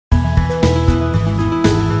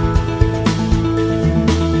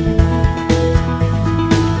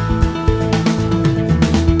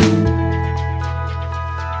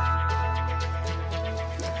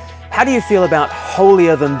How do you feel about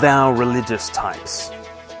holier-than-thou religious types?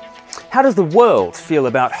 How does the world feel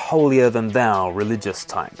about holier-than-thou religious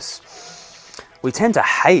types? We tend to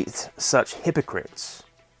hate such hypocrites,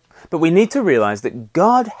 but we need to realize that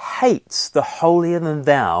God hates the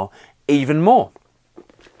holier-than-thou even more.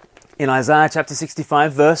 In Isaiah chapter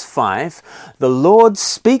 65, verse 5, the Lord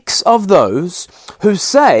speaks of those who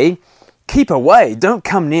say, "Keep away, don't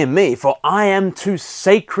come near me, for I am too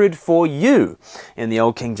sacred for you." In the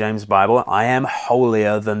Old King James Bible, "I am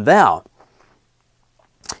holier than thou."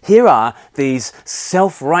 Here are these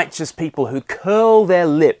self-righteous people who curl their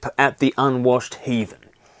lip at the unwashed heathen.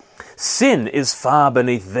 Sin is far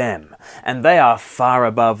beneath them, and they are far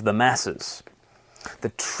above the masses. The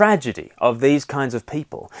tragedy of these kinds of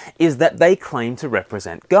people is that they claim to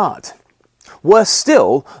represent God. Worse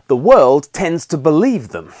still, the world tends to believe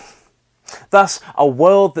them. Thus, a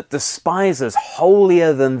world that despises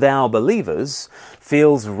holier-than-thou believers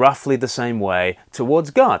feels roughly the same way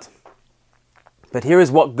towards God. But here is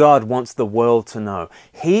what God wants the world to know.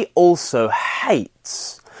 He also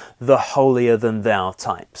hates the holier-than-thou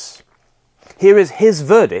types. Here is his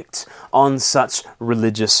verdict on such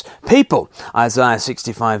religious people. Isaiah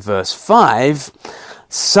 65 verse 5,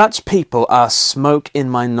 "Such people are smoke in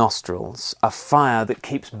my nostrils, a fire that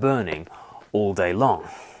keeps burning all day long."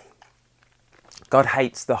 God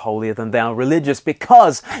hates the holier-than-thou religious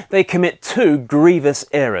because they commit two grievous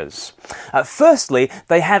errors. Firstly,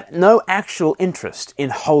 they have no actual interest in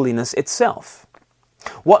holiness itself.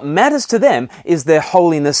 What matters to them is their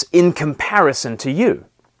holiness in comparison to you.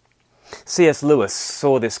 C.S. Lewis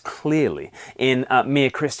saw this clearly in Mere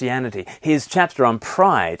Christianity. His chapter on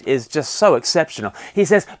pride is just so exceptional. He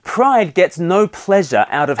says, pride gets no pleasure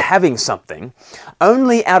out of having something,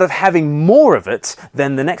 only out of having more of it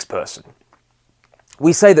than the next person.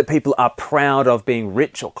 We say that people are proud of being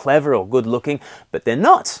rich or clever or good-looking, but they're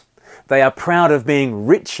not. They are proud of being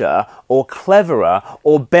richer or cleverer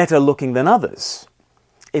or better-looking than others.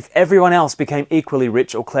 If everyone else became equally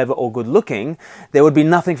rich or clever or good-looking, there would be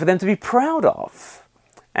nothing for them to be proud of.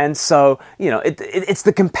 And so, it's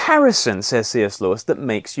the comparison, says C.S. Lewis, that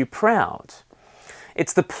makes you proud.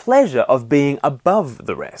 It's the pleasure of being above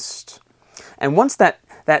the rest. And once that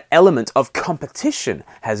element of competition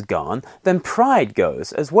has gone, then pride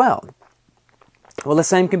goes as well. Well, the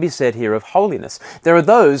same can be said here of holiness. There are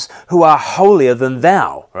those who are holier than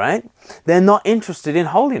thou, right? They're not interested in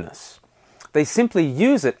holiness. They simply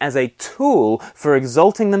use it as a tool for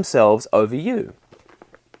exalting themselves over you.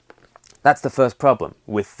 That's the first problem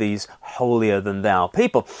with these holier-than-thou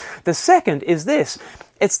people. The second is this.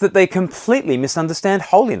 It's that they completely misunderstand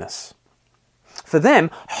holiness. For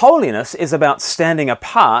them, holiness is about standing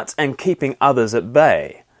apart and keeping others at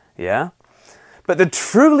bay. Yeah? But the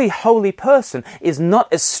truly holy person is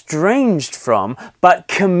not estranged from, but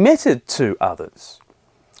committed to others.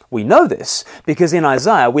 We know this because in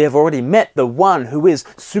Isaiah we have already met the one who is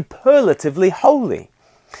superlatively holy.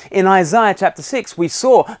 In Isaiah chapter 6 we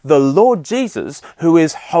saw the Lord Jesus who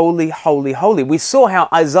is holy, holy, holy. We saw how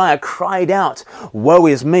Isaiah cried out, "Woe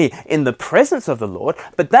is me," in the presence of the Lord,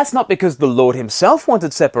 but that's not because the Lord himself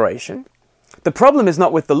wanted separation. The problem is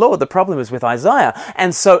not with the Lord, the problem is with Isaiah.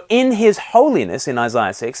 And so in his holiness, in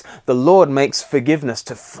Isaiah 6, the Lord makes forgiveness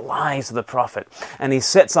to fly to the prophet. And he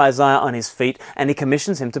sets Isaiah on his feet and he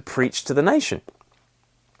commissions him to preach to the nation.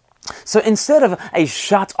 So instead of a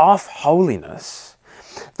shut-off holiness,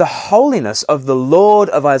 the holiness of the Lord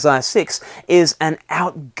of Isaiah 6 is an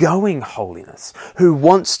outgoing holiness who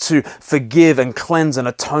wants to forgive and cleanse and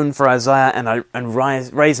atone for Isaiah and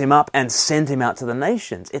raise him up and send him out to the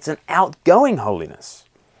nations. It's an outgoing holiness.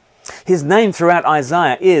 His name throughout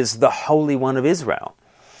Isaiah is the Holy One of Israel.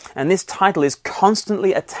 And this title is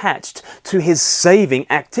constantly attached to his saving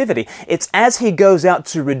activity. It's as he goes out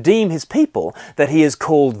to redeem his people that he is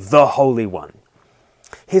called the Holy One.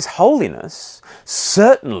 His holiness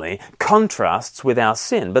certainly contrasts with our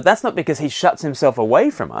sin, but that's not because he shuts himself away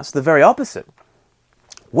from us, the very opposite.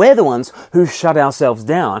 We're the ones who shut ourselves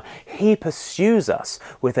down. He pursues us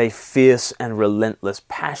with a fierce and relentless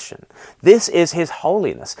passion. This is his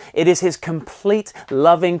holiness. It is his complete,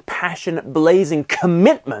 loving, passionate, blazing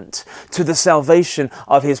commitment to the salvation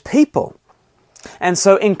of his people. And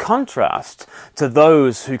so in contrast to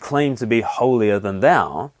those who claim to be holier than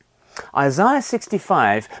thou, Isaiah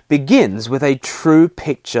 65 begins with a true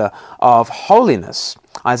picture of holiness.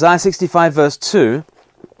 Isaiah 65 verse 2,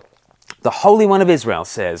 the Holy One of Israel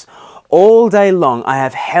says, "All day long I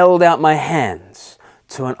have held out my hands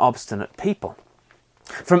to an obstinate people."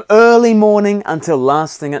 From early morning until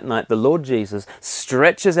last thing at night, the Lord Jesus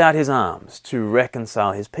stretches out his arms to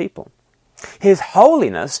reconcile his people. His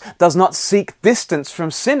holiness does not seek distance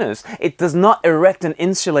from sinners. It does not erect an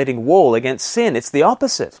insulating wall against sin. It's the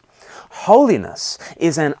opposite. Holiness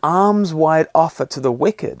is an arms-wide offer to the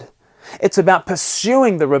wicked. It's about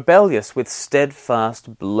pursuing the rebellious with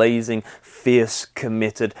steadfast, blazing, fierce,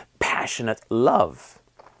 committed, passionate love.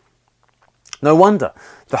 No wonder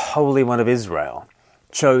the Holy One of Israel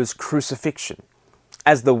chose crucifixion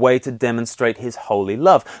as the way to demonstrate his holy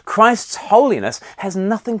love. Christ's holiness has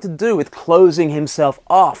nothing to do with closing himself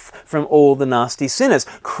off from all the nasty sinners.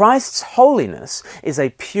 Christ's holiness is a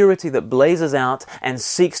purity that blazes out and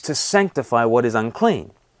seeks to sanctify what is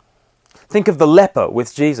unclean. Think of the leper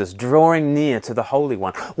with Jesus drawing near to the Holy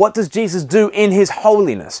One. What does Jesus do in his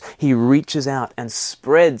holiness? He reaches out and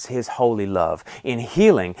spreads his holy love in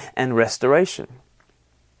healing and restoration.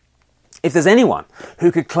 If there's anyone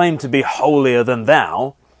who could claim to be holier than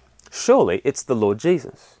thou, surely it's the Lord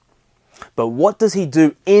Jesus. But what does he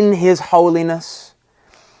do in his holiness?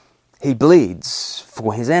 He bleeds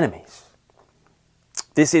for his enemies.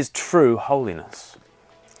 This is true holiness.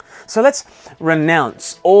 So let's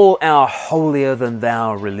renounce all our holier than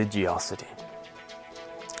thou religiosity.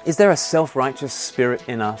 Is there a self-righteous spirit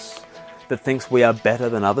in us that thinks we are better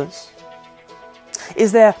than others?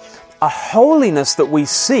 Is there a holiness that we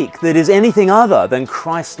seek that is anything other than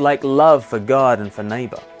Christ-like love for God and for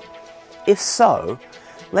neighbor? If so,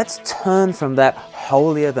 let's turn from that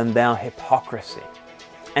holier-than-thou hypocrisy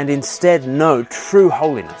and instead know true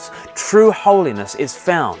holiness. True holiness is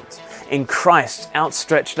found in Christ's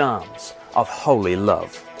outstretched arms of holy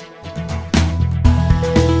love.